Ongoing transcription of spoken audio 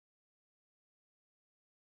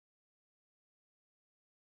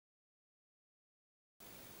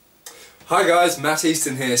Hi guys, Matt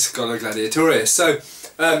Easton here, Scholar Gladiatoria. So,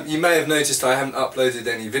 you may have noticed I haven't uploaded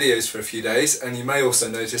any videos for a few days, and you may also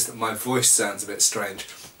notice that my voice sounds a bit strange.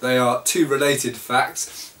 They are two related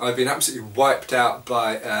facts. I've been absolutely wiped out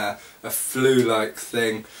by a flu-like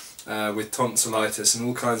thing with tonsillitis and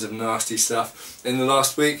all kinds of nasty stuff in the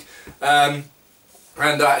last week. And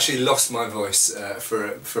I actually lost my voice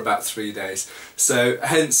for about 3 days. So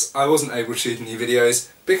hence I wasn't able to shoot any videos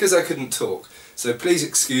because I couldn't talk. So please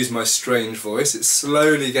excuse my strange voice. It's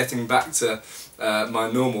slowly getting back to my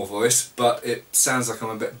normal voice, but it sounds like I'm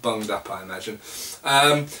a bit bunged up, I imagine.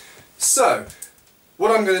 So what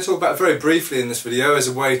I'm going to talk about very briefly in this video as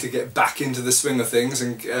a way to get back into the swing of things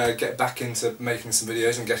and get back into making some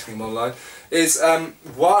videos and getting them online is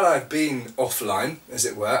while I've been offline, as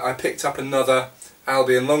it were, I picked up another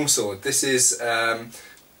Albion longsword. This is,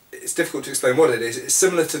 it's difficult to explain what it is. It's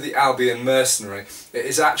similar to the Albion Mercenary. It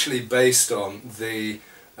is actually based on the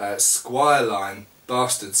Squire line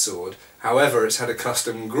bastard sword. However, it's had a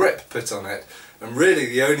custom grip put on it, and really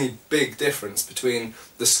the only big difference between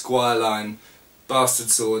the Squire line bastard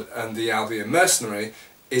sword and the Albion Mercenary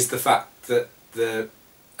is the fact that the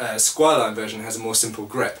Squire line version has a more simple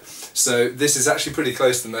grip. So this is actually pretty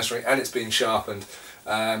close to the Mercenary, and it's been sharpened.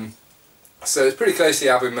 So it's pretty close to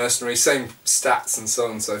the Albion Mercenary, same stats and so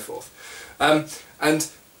on and so forth. And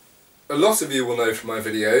a lot of you will know from my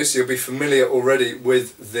videos, you'll be familiar already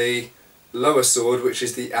with the lower sword, which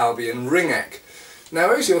is the Albion Ringeck.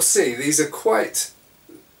 Now, as you'll see, these are quite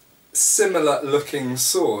similar looking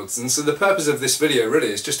swords, and so the purpose of this video really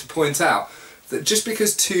is just to point out that just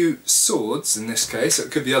because two swords, in this case,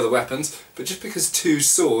 it could be other weapons, but just because two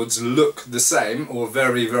swords look the same or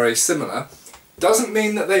very, very similar, doesn't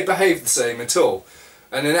mean that they behave the same at all.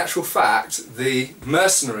 And in actual fact, the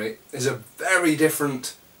Mercenary is a very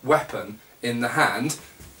different weapon in the hand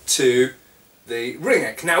to the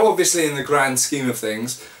Ringeck. Now obviously in the grand scheme of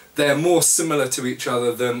things, they're more similar to each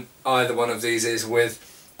other than either one of these is with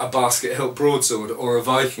a basket hilt broadsword or a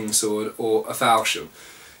Viking sword or a falchion.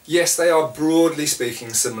 Yes, they are broadly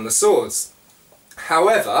speaking similar swords.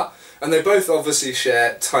 However, and they both obviously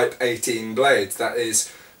share type 18 blades, that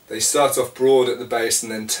is, they start off broad at the base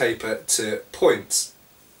and then taper to points.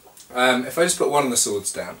 If I just put one of the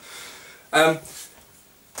swords down.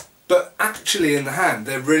 But actually in the hand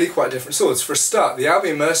they're really quite different swords. For a start, the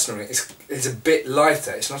Albion Mercenary is a bit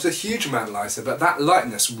lighter. It's not a huge amount lighter, but that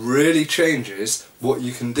lightness really changes what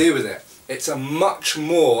you can do with it. It's a much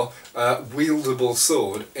more wieldable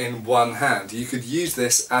sword in one hand. You could use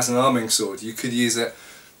this as an arming sword. You could use it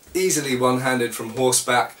easily one-handed from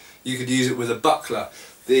horseback. You could use it with a buckler.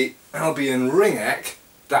 The Albion Ringeck,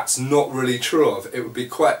 that's not really true of. It would be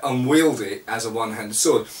quite unwieldy as a one-handed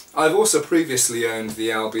sword. I've also previously owned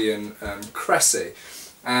the Albion Cressy,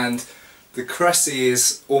 and the Cressy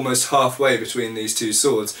is almost halfway between these two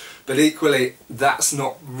swords, but equally that's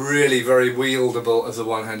not really very wieldable as a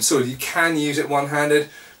one-handed sword. You can use it one-handed,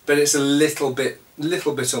 but it's a little bit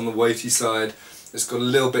on the weighty side. It's got a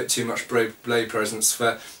little bit too much blade presence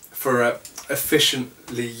for a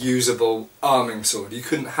efficiently usable arming sword. You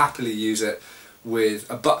couldn't happily use it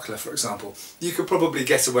with a buckler, for example. You could probably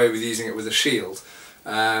get away with using it with a shield,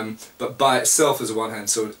 but by itself as a one-handed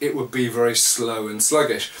sword it would be very slow and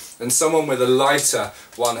sluggish, and someone with a lighter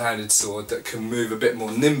one-handed sword that can move a bit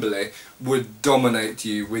more nimbly would dominate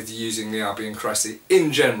you with using the Albion Cressy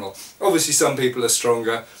in general. Obviously some people are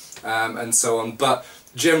stronger and so on, but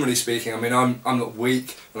generally speaking, I mean, I'm not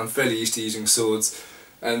weak and I'm fairly used to using swords.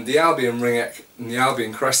 And the Albion Ringeck and the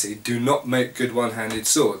Albion Cressy do not make good one-handed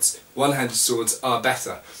swords. One-handed swords are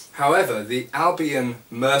better. However, the Albion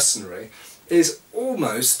Mercenary is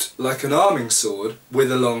almost like an arming sword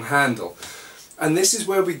with a long handle. And this is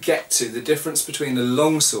where we get to the difference between a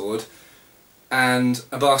longsword and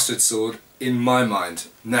a bastard sword in my mind.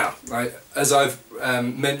 Now, as I've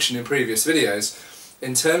mentioned in previous videos,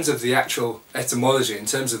 in terms of the actual etymology, in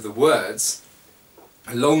terms of the words,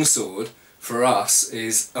 a longsword for us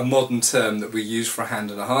is a modern term that we use for a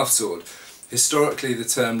hand-and-a-half sword. Historically the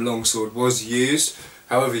term longsword was used,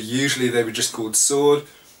 however usually they were just called sword,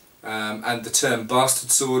 and the term bastard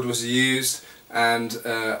sword was used, and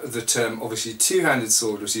the term obviously two-handed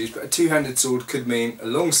sword was used, but a two-handed sword could mean a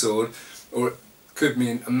long sword or it could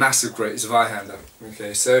mean a massive great Zweihander.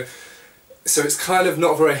 Okay, so it's kind of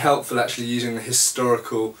not very helpful actually using the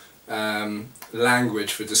historical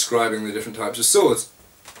language for describing the different types of swords.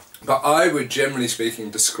 But I would, generally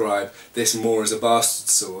speaking, describe this more as a bastard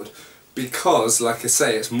sword because, like I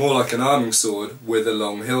say, it's more like an arming sword with a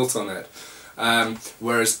long hilt on it.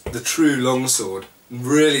 Whereas the true longsword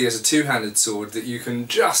really is a two-handed sword that you can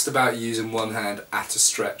just about use in one hand at a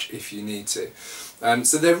stretch if you need to.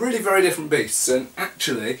 So they're really very different beasts, and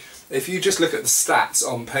actually if you just look at the stats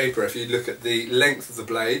on paper, if you look at the length of the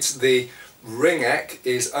blades, the Ringeck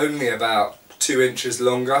is only about 2 inches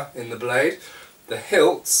longer in the blade. The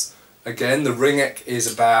hilts, again, the Ringeck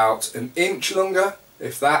is about 1 inch longer,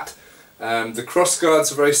 if that. The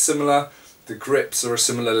crossguards are very similar, the grips are a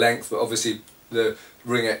similar length, but obviously the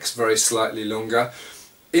Ringeck's very slightly longer.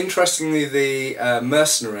 Interestingly, the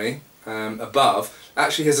Mercenary above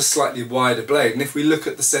actually has a slightly wider blade, and if we look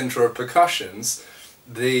at the centre of percussions,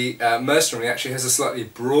 the Mercenary actually has a slightly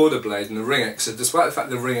broader blade than the Ringeck. So despite the fact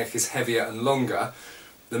the Ringeck is heavier and longer,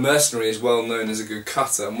 the Mercenary is well known as a good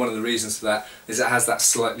cutter, and one of the reasons for that is it has that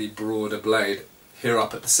slightly broader blade here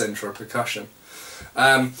up at the centre of percussion.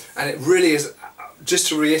 And it really is, just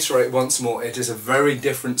to reiterate once more, it is a very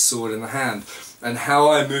different sword in the hand, and how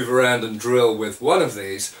I move around and drill with one of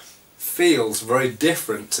these feels very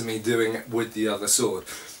different to me doing it with the other sword.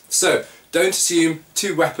 So don't assume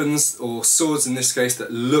two weapons, or swords in this case,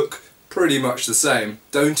 that look pretty much the same.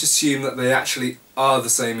 Don't assume that they actually are the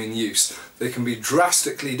same in use. They can be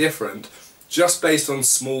drastically different just based on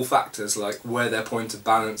small factors like where their point of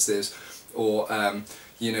balance is, or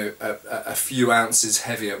you know, a few ounces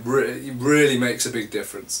heavier. It really makes a big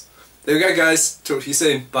difference. There we go, guys. Talk to you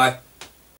soon. Bye.